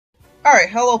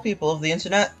Alright, hello people of the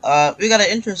internet. We got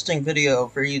an interesting video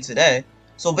for you today.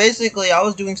 So basically, I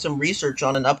was doing some research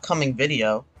on an upcoming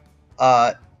video.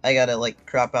 I gotta like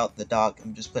crop out the dog.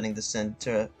 I'm just putting this in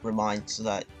to remind so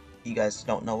that you guys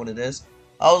don't know what it is.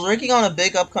 I was working on a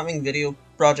big upcoming video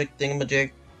project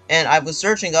thingamajig, and I was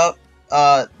searching up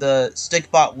the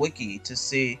Stikbot Wiki to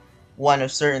see when a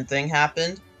certain thing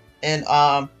happened. And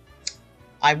I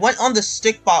went on the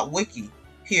Stikbot Wiki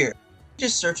here.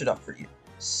 Just search it up for you.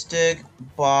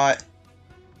 Stikbot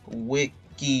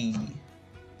Wiki.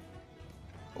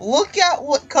 Look at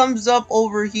what comes up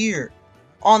over here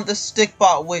on the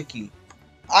Stikbot Wiki.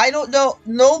 I don't know,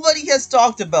 nobody has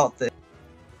talked about this.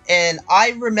 And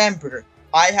I remember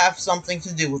I have something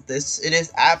to do with this. It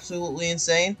is absolutely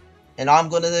insane, and I'm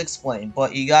gonna explain.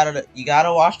 But you gotta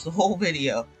watch the whole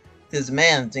video, because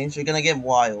man, things are gonna get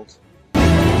wild.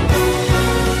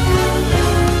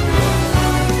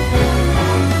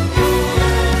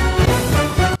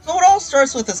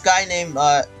 Starts with this guy named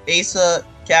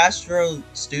Castro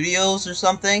Studios or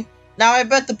something. Now I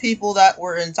bet the people that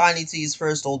were in Tiny T's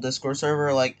first old Discord server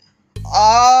are like,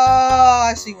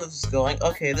 I see where this is going.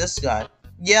 Okay, this guy.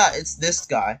 Yeah, it's this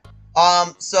guy.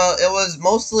 So it was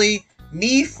mostly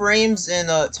me, Frames, and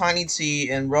Tiny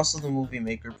T, and Russell the Movie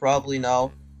Maker probably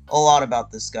know a lot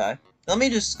about this guy. Let me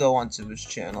just go onto his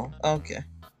channel. Okay.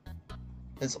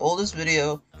 His oldest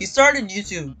video, he started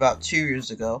YouTube about 2 years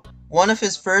ago. One of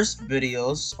his first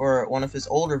videos, or one of his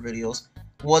older videos,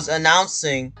 was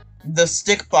announcing the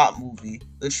Stikbot movie,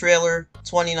 the trailer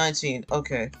 2019.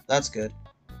 Okay, that's good.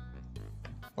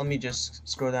 Let me just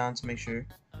scroll down to make sure.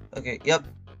 Okay, yep.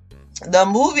 The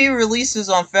movie releases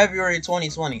on February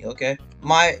 2020, okay?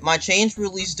 My changed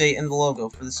release date in the logo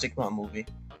for the Stikbot movie.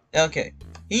 Okay,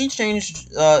 he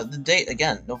changed the date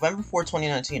again, November 4,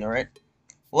 2019, alright?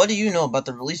 What do you know about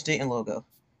the release date and logo?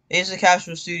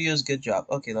 Castro Studios, good job.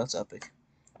 Okay, that's epic.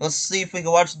 Let's see if we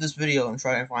can watch this video and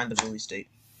try and find the release date.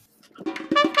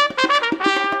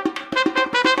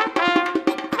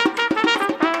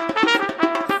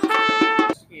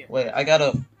 Wait, I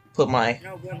gotta put my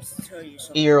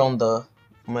ear on the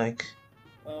mic.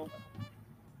 Well,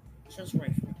 just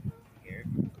right here.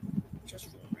 Just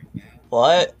right now.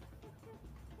 What?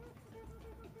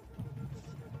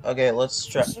 Okay, let's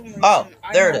try. Oh,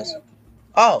 there it is.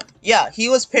 Oh, yeah, he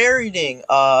was parodying,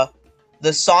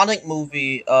 the Sonic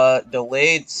movie,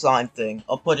 delayed sign thing.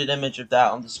 I'll put an image of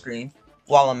that on the screen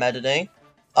while I'm editing.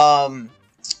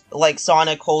 Like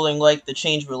Sonic holding, like, the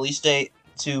change release date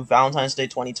to Valentine's Day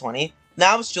 2020.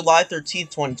 Now it's July 13th,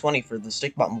 2020 for the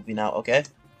Stikbot movie now, okay?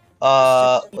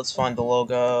 Let's find the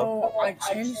logo. Oh, I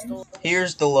changed the...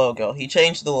 Here's the logo. He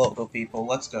changed the logo, people.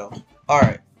 Let's go.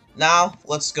 Alright, now,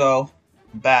 let's go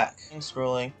back.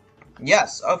 Scrolling.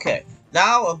 Yes, okay.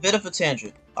 Now, a bit of a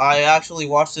tangent. I actually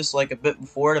watched this, like, a bit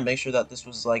before to make sure that this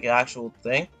was, like, an actual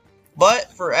thing. But,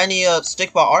 for any,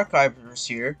 Stikbot archivers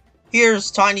here,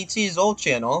 here's Tiny T's old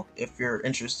channel, if you're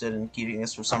interested in keeping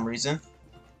this for some reason.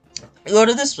 Go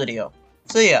to this video.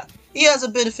 So, yeah, he has a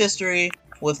bit of history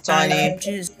with Tiny,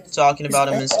 talking about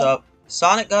him and stuff.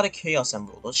 Sonic got a Chaos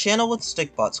Emerald, a channel with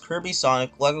Stikbots, Kirby,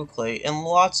 Sonic, Lego Clay, and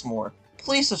lots more.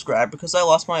 Please subscribe, because I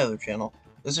lost my other channel.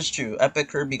 This is true. Epic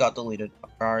Kirby got deleted.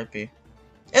 RIP.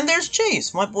 And there's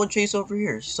Chase! My boy Chase over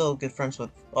here. He's still good friends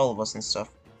with all of us and stuff.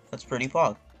 That's pretty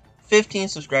pog. 15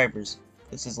 subscribers.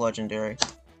 This is legendary.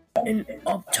 In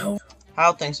October.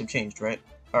 How things have changed, right?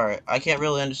 Alright, I can't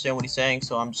really understand what he's saying,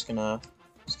 so I'm just gonna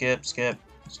skip.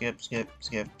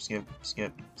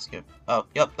 Oh,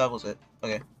 yep, that was it.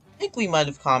 Okay. I think we might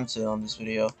have commented on this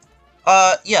video.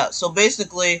 Yeah, so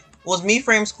basically, it was me,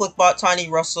 Frames, Klikbot, Tiny,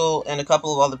 Russell, and a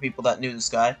couple of other people that knew this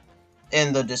guy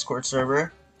in the Discord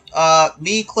server.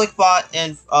 Me, Klikbot,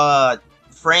 and,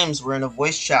 Frames were in a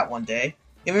voice chat one day,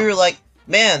 and we were like,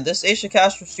 man, this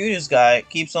Castro Studios guy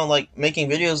keeps on, like, making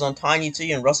videos on Tiny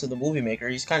T and Russell the Movie Maker.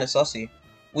 He's kinda sussy.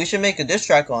 We should make a diss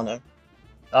track on him.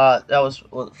 That was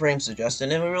what Frames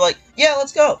suggested, and we were like, yeah,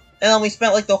 let's go! And then we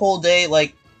spent, like, the whole day,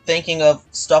 like, thinking of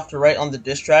stuff to write on the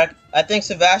diss track. I think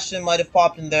Sebastian might have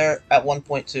popped in there at one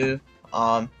point too.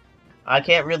 I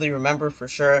can't really remember for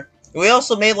sure. We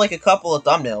also made, like, a couple of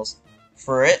thumbnails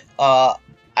for it. I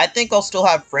think I'll still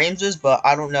have Frames's, but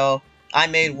I don't know. I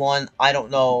made one. I don't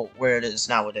know where it is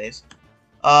nowadays.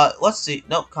 Let's see.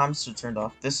 Nope, comments are turned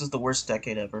off. This is the worst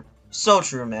decade ever. So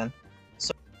true, man.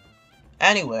 So,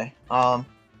 anyway,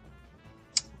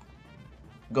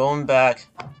 going back.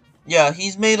 Yeah,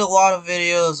 he's made a lot of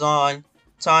videos on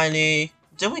Tiny.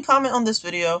 Did we comment on this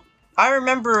video? I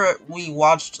remember we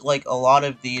watched, like, a lot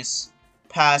of these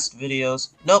past videos.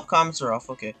 Nope, comments are off.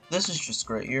 Okay, this is just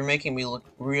great. You're making me look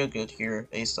real good here,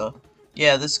 Asa.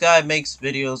 Yeah, this guy makes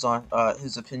videos on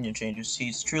his opinion changes.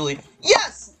 He's truly—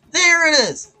 Yes! There it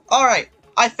is! Alright,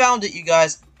 I found it, you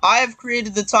guys. I have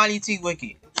created the Tiny T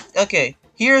Wiki. Okay,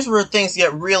 here's where things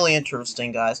get really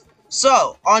interesting, guys.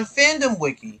 So, on Fandom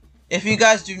Wiki, if you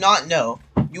guys do not know,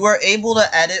 you are able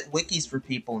to edit wikis for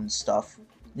people and stuff.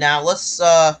 Now, let's,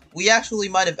 we actually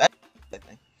might have edited it, I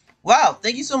think. Wow,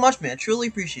 thank you so much, man. Truly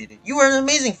appreciate it. You are an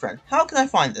amazing friend. How can I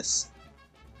find this?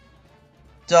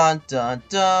 Dun dun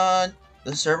dun.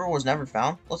 The server was never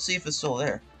found. Let's see if it's still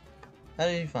there. How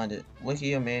did you find it?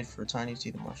 Wiki I made for Tiny T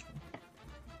the Mushroom.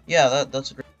 Yeah,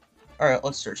 that's a great. Alright,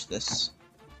 let's search this.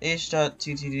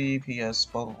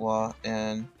 h.ttps blah blah blah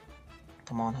and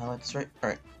come on, highlight this right.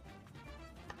 Alright.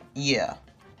 Yeah.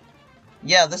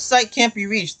 Yeah, the site can't be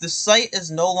reached. The site is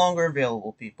no longer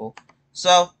available, people.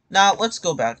 So now let's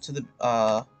go back to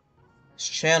the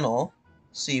channel.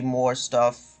 See more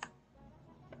stuff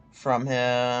from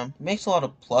him. He makes a lot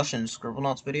of plush and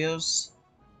Scribblenauts videos.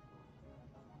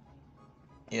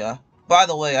 Yeah. By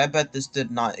the way, I bet this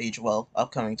did not age well.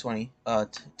 Upcoming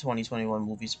 2021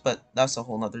 movies, but that's a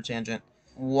whole nother tangent.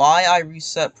 Why I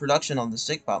reset production on the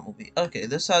Stikbot movie? Okay,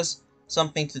 this has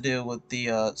something to do with the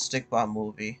Stikbot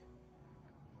movie.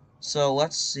 So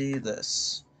let's see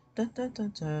this. Dun, dun,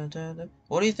 dun, dun, dun, dun.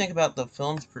 What do you think about the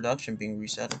film's production being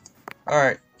reset?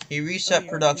 Alright, he reset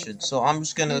production, so I'm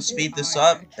just gonna speed this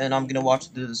up, and I'm gonna watch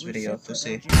through this video to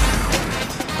see.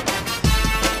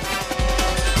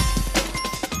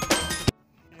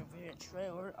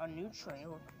 A new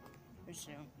trailer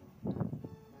soon.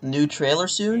 New trailer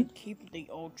soon? Keep the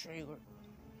old trailer.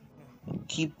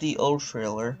 Keep the old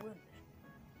trailer.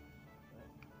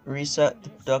 Reset the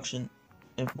production.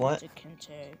 If what?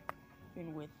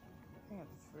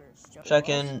 Check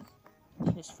in.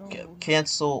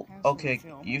 Cancel. Okay,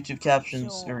 YouTube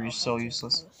captions are so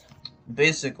useless.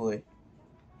 Basically,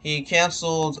 he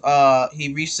canceled,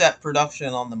 he reset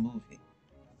production on the movie.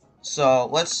 So,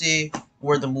 let's see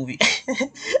where the movie...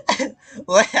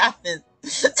 What happened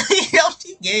to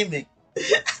Yoshi Gaming?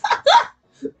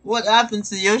 What happened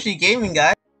to Yoshi Gaming,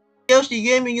 guys? Yoshi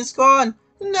Gaming is gone!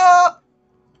 No!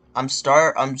 I'm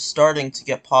starting to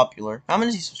get popular. How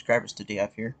many subscribers did he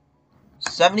have here?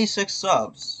 76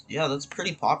 subs. Yeah, that's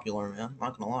pretty popular, man.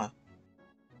 Not gonna lie.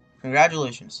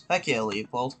 Congratulations. Heck yeah,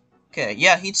 Leopold. Okay,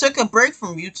 yeah, he took a break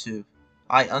from YouTube.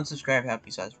 I unsubscribed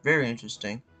Happy Size. Very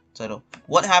interesting title.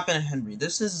 What happened to Henry?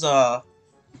 This is,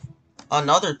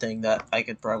 another thing that I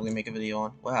could probably make a video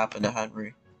on. What happened to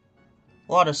Henry?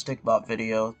 A lot of Stikbot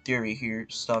video, theory here,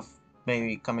 stuff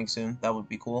maybe coming soon. That would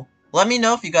be cool. Let me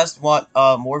know if you guys want,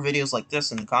 more videos like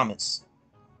this in the comments.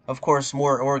 Of course,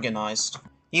 more organized.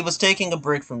 He was taking a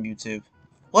break from YouTube.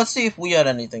 Let's see if we had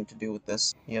anything to do with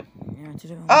this. Yep.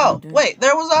 Oh, wait,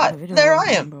 there was I! There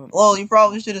I am! Well, you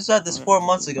probably should have said this 4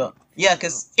 months ago. Yeah,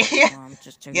 cause, yeah,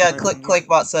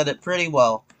 Klikbot said it pretty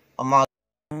well.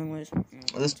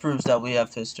 This proves that we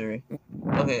have history.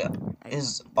 Okay,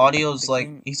 his audio's like,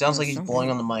 he sounds like he's blowing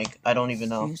on the mic. I don't even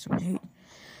know.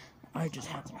 I just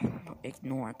have to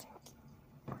ignore it.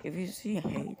 If you see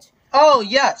hate... Oh,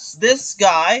 yes, this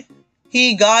guy,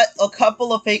 he got a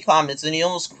couple of hate comments and he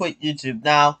almost quit YouTube.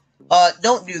 Now,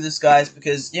 don't do this, guys,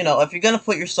 because, you know, if you're gonna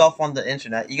put yourself on the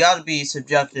internet, you gotta be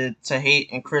subjected to hate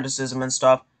and criticism and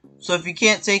stuff. So if you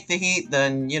can't take the heat,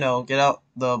 then, you know, get out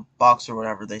the box or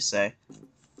whatever they say.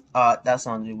 That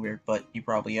sounded weird, but you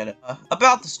probably get it.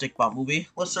 About the Stikbot movie,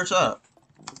 let's search that up.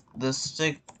 The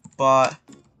Stikbot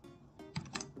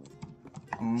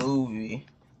movie.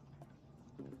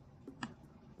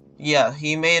 Yeah,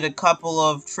 he made a couple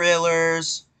of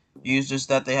trailers. Users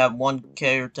that they have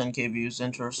 1K or 10K views.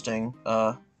 Interesting.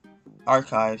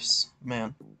 Archives.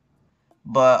 Man.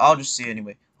 But I'll just see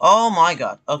anyway. Oh my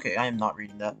god. Okay, I am not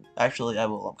reading that. Actually, I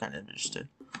will. I'm kind of interested.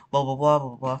 Blah, blah, blah,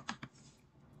 blah, blah.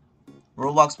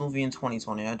 Roblox movie in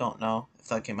 2020. I don't know if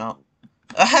that came out.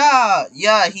 Aha!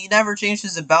 Yeah, he never changed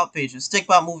his about page. The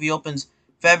Stikbot movie opens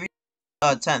February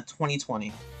 10th,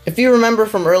 2020. If you remember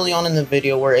from early on in the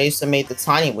video where Asa made the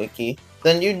Tiny Wiki,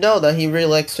 then you'd know that he really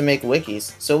likes to make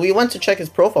wikis. So we went to check his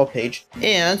profile page,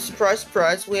 and surprise,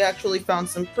 surprise, we actually found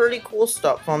some pretty cool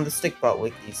stuff on the Stikbot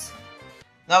wikis.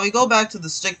 Now we go back to the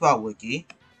Stikbot wiki.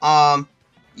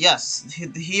 Yes,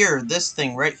 here, this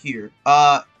thing right here.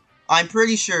 I'm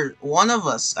pretty sure one of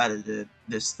us edited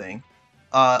this thing.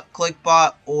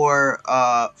 Klikbot or,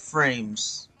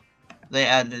 Frames. They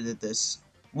edited this.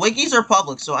 Wikis are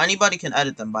public, so anybody can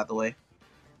edit them, by the way.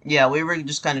 Yeah, we were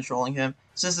just kind of trolling him.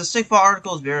 Since the Stikbot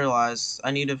article is viralized,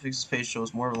 I need to fix this page so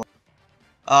it's more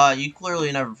reliable. You clearly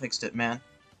never fixed it, man.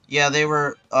 Yeah, they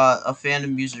were, a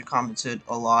fandom user commented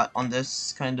a lot on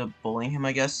this, kind of bullying him,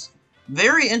 I guess.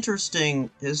 Very interesting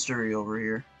history over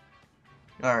here.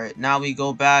 Alright, now we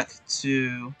go back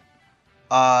to,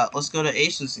 let's go to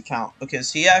Ace's account,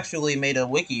 because he actually made a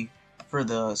wiki for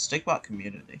the Stikbot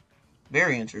community.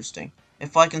 Very interesting.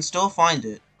 If I can still find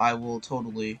it, I will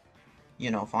totally,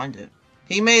 find it.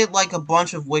 He made, like, a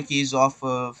bunch of wikis off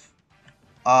of,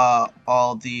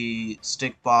 all the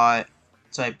Stikbot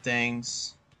type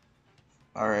things.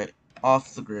 Alright,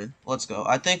 off the grid. Let's go.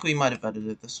 I think we might have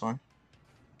edited this one.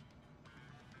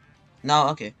 No,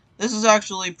 okay. This is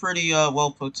actually pretty,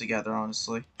 well put together,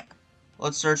 honestly.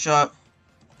 Let's search up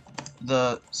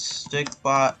the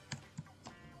Stikbot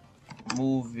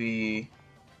movie.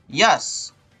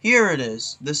 Yes! Here it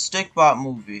is. The Stikbot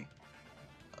movie.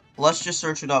 Let's just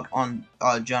search it up on,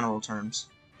 general terms.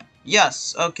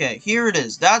 Yes, okay. Here it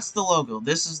is. That's the logo.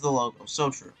 This is the logo. So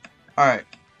true. Alright.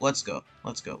 Let's go.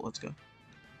 Let's go. Let's go.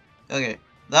 Okay.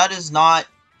 That is not,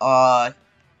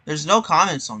 there's no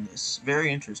comments on this.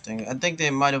 Very interesting. I think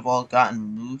they might have all gotten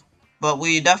removed. But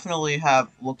we definitely have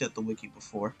looked at the wiki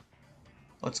before.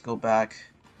 Let's go back.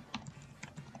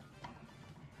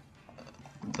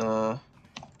 The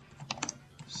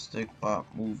Stikbot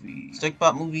movie.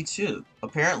 Stikbot movie 2.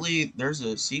 Apparently, there's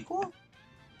a sequel?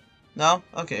 No?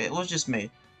 Okay, it was just made.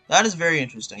 That is very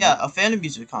interesting. Yeah, a fan of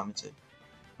music commented.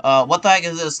 What the heck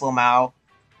is this, Lamau?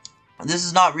 This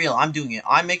is not real. I'm doing it.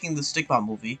 I'm making the Stikbot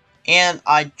movie, and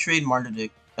I trademarked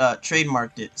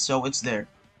it, so it's there.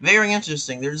 Very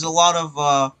interesting. There's a lot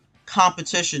of,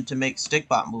 competition to make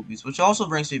Stikbot movies, which also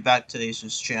brings me back to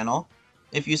Ace's channel.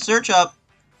 If you search up,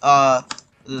 the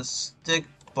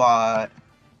Stikbot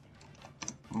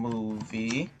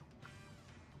movie,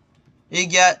 you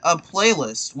get a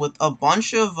playlist with a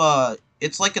bunch of,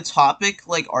 it's like a topic,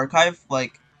 like, archive,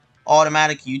 like,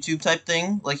 automatic YouTube type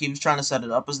thing. Like, he was trying to set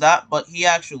it up as that, but he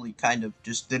actually kind of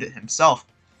just did it himself.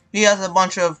 He has a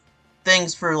bunch of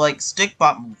things for, like,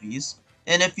 Stikbot movies,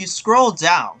 and if you scroll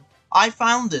down, I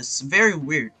found this very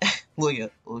weird. Look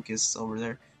at Lucas over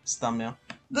there, his thumbnail.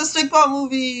 The Stikbot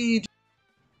movie!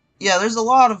 Yeah, there's a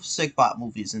lot of Stikbot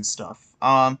movies and stuff.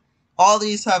 All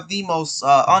these have the most,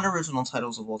 unoriginal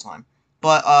titles of all time.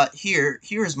 But,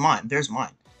 here's mine. There's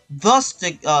mine.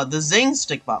 The Zing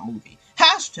Stikbot movie.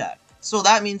 Hashtag. So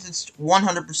that means it's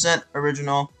 100%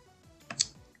 original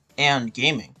and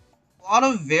gaming. A lot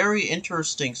of very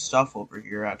interesting stuff over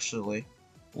here, actually.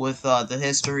 With, the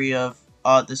history of,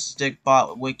 the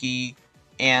Stikbot wiki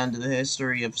and the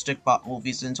history of Stikbot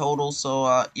movies in total.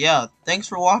 So, yeah, thanks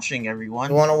for watching, everyone.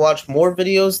 If you want to watch more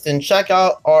videos, then check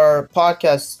out our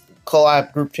podcast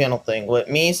collab group channel thing with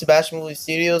me, Sebastian Movie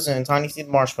Studios, and Tiny Seed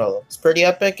Marshmallow. It's pretty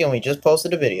epic, and we just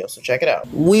posted a video, so check it out.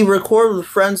 We record with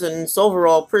friends, and it's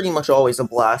overall pretty much always a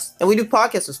blast. And we do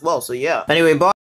podcasts as well, so yeah. Anyway, bye.